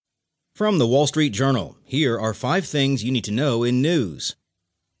From the Wall Street Journal, here are 5 things you need to know in news.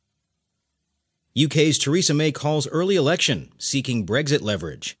 UK's Theresa May calls early election, seeking Brexit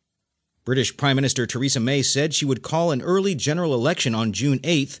leverage. British Prime Minister Theresa May said she would call an early general election on June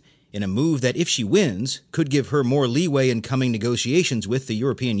 8th in a move that, if she wins, could give her more leeway in coming negotiations with the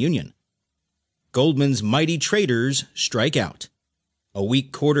European Union. Goldman's mighty traders strike out. A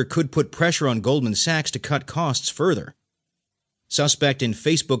weak quarter could put pressure on Goldman Sachs to cut costs further. Suspect in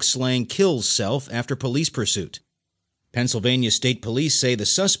Facebook slaying kills self after police pursuit. Pennsylvania State Police say the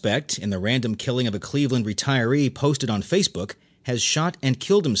suspect in the random killing of a Cleveland retiree posted on Facebook has shot and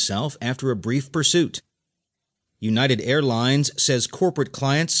killed himself after a brief pursuit. United Airlines says corporate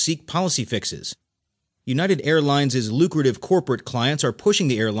clients seek policy fixes. United Airlines' lucrative corporate clients are pushing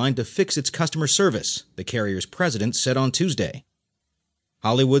the airline to fix its customer service, the carrier's president said on Tuesday.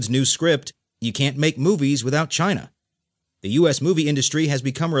 Hollywood's new script, "You Can't Make Movies Without China." The U.S. movie industry has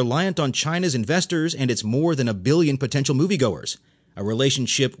become reliant on China's investors and its more than 1 billion potential moviegoers, a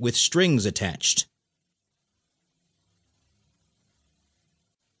relationship with strings attached.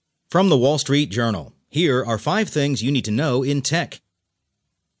 From the Wall Street Journal, here are 5 things you need to know in tech.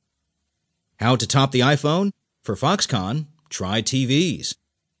 How to top the iPhone? For Foxconn, try TVs.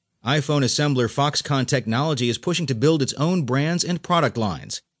 iPhone assembler Foxconn Technology is pushing to build its own brands and product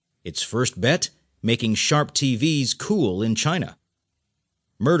lines. Its first bet? Making sharp TVs cool in China.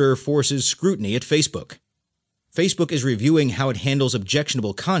 Murder forces scrutiny at Facebook. Facebook is reviewing how it handles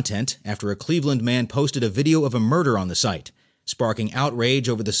objectionable content after a Cleveland man posted a video of a murder on the site, sparking outrage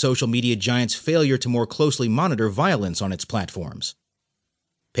over the social media giant's failure to more closely monitor violence on its platforms.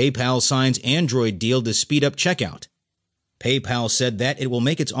 PayPal signs Android deal to speed up checkout. PayPal said that it will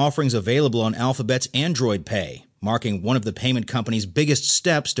make its offerings available on Alphabet's Android Pay, marking one of the payment company's biggest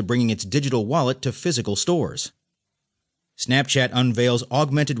steps to bringing its digital wallet to physical stores. Snapchat unveils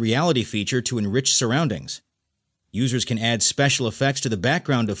augmented reality feature to enrich surroundings. Users can add special effects to the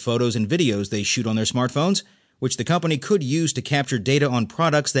background of photos and videos they shoot on their smartphones, which the company could use to capture data on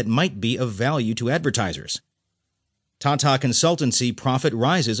products that might be of value to advertisers. Tata Consultancy profit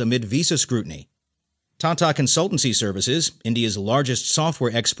rises amid visa scrutiny. Tata Consultancy Services, India's largest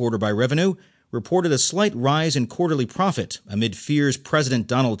software exporter by revenue, reported a slight rise in quarterly profit amid fears President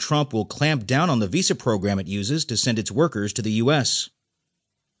Donald Trump will clamp down on the visa program it uses to send its workers to the U.S.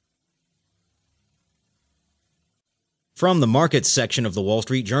 From the markets section of the Wall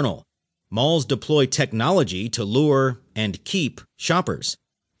Street Journal, malls deploy technology to lure and keep shoppers,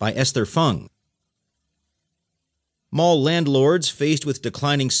 by Esther Fung. Mall landlords faced with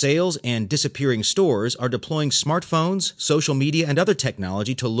declining sales and disappearing stores are deploying smartphones, social media, and other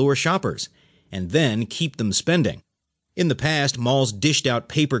technology to lure shoppers, and then keep them spending. In the past, malls dished out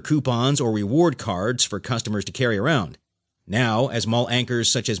paper coupons or reward cards for customers to carry around. Now, as mall anchors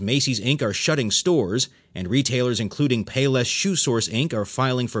such as Macy's Inc. are shutting stores, and retailers including Payless Shoe Source Inc. are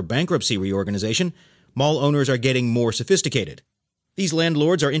filing for bankruptcy reorganization, mall owners are getting more sophisticated. These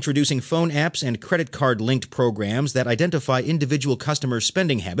landlords are introducing phone apps and credit card-linked programs that identify individual customers'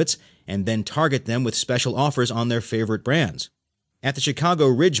 spending habits and then target them with special offers on their favorite brands. At the Chicago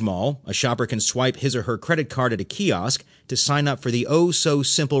Ridge Mall, a shopper can swipe his or her credit card at a kiosk to sign up for the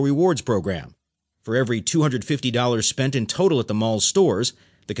oh-so-simple rewards program. For every $250 spent in total at the mall's stores,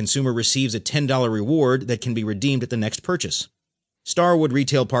 the consumer receives a $10 reward that can be redeemed at the next purchase. Starwood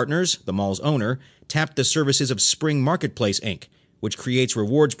Retail Partners, the mall's owner, tapped the services of Spring Marketplace, Inc., which creates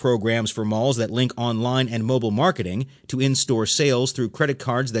rewards programs for malls that link online and mobile marketing to in-store sales through credit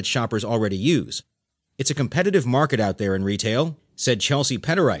cards that shoppers already use. It's a competitive market out there in retail, said Chelsea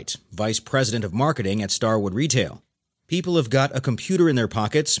Petterite, Vice President of Marketing at Starwood Retail. People have got a computer in their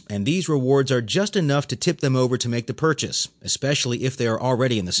pockets, and these rewards are just enough to tip them over to make the purchase, especially if they are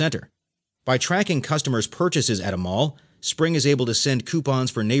already in the center. By tracking customers' purchases at a mall, Spring is able to send coupons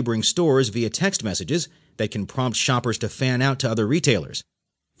for neighboring stores via text messages that can prompt shoppers to fan out to other retailers.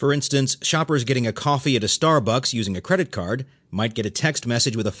 For instance, shoppers getting a coffee at a Starbucks using a credit card might get a text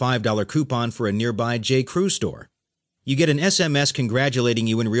message with a $5 coupon for a nearby J. Crew store. You get an SMS congratulating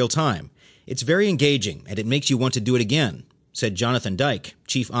you in real time. It's very engaging, and it makes you want to do it again, said Jonathan Dyke,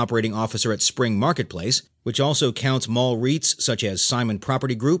 Chief Operating Officer at Spring Marketplace, which also counts mall REITs such as Simon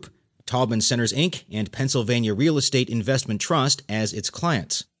Property Group, Taubman Centers Inc., and Pennsylvania Real Estate Investment Trust as its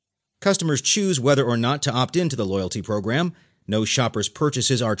clients. Customers choose whether or not to opt into the loyalty program. No shopper's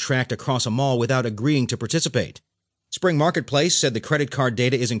purchases are tracked across a mall without agreeing to participate. Spring Marketplace said the credit card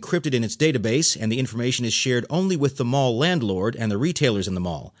data is encrypted in its database and the information is shared only with the mall landlord and the retailers in the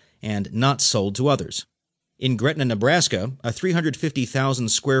mall, and not sold to others. In Gretna, Nebraska, a 350,000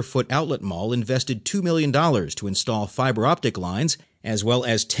 square foot outlet mall invested $2 million to install fiber optic lines as well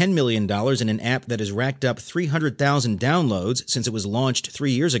as $10 million in an app that has racked up 300,000 downloads since it was launched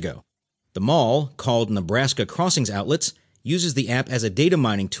 3 years ago. The mall, called Nebraska Crossings Outlets, uses the app as a data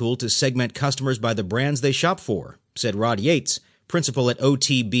mining tool to segment customers by the brands they shop for, said Rod Yates, principal at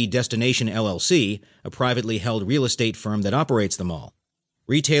OTB Destination LLC, a privately held real estate firm that operates the mall.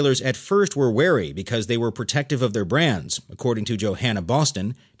 Retailers at first were wary because they were protective of their brands, according to Johanna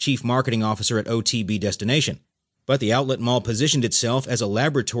Boston, chief marketing officer at OTB Destination. But the outlet mall positioned itself as a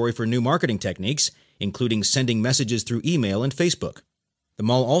laboratory for new marketing techniques, including sending messages through email and Facebook. The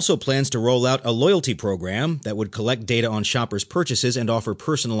mall also plans to roll out a loyalty program that would collect data on shoppers' purchases and offer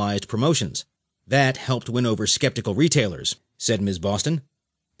personalized promotions. That helped win over skeptical retailers, said Ms. Boston.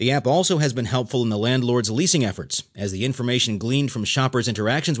 The app also has been helpful in the landlord's leasing efforts, as the information gleaned from shoppers'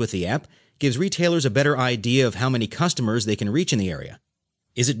 interactions with the app gives retailers a better idea of how many customers they can reach in the area.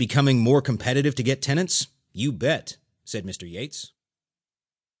 Is it becoming more competitive to get tenants? You bet, said Mr. Yates.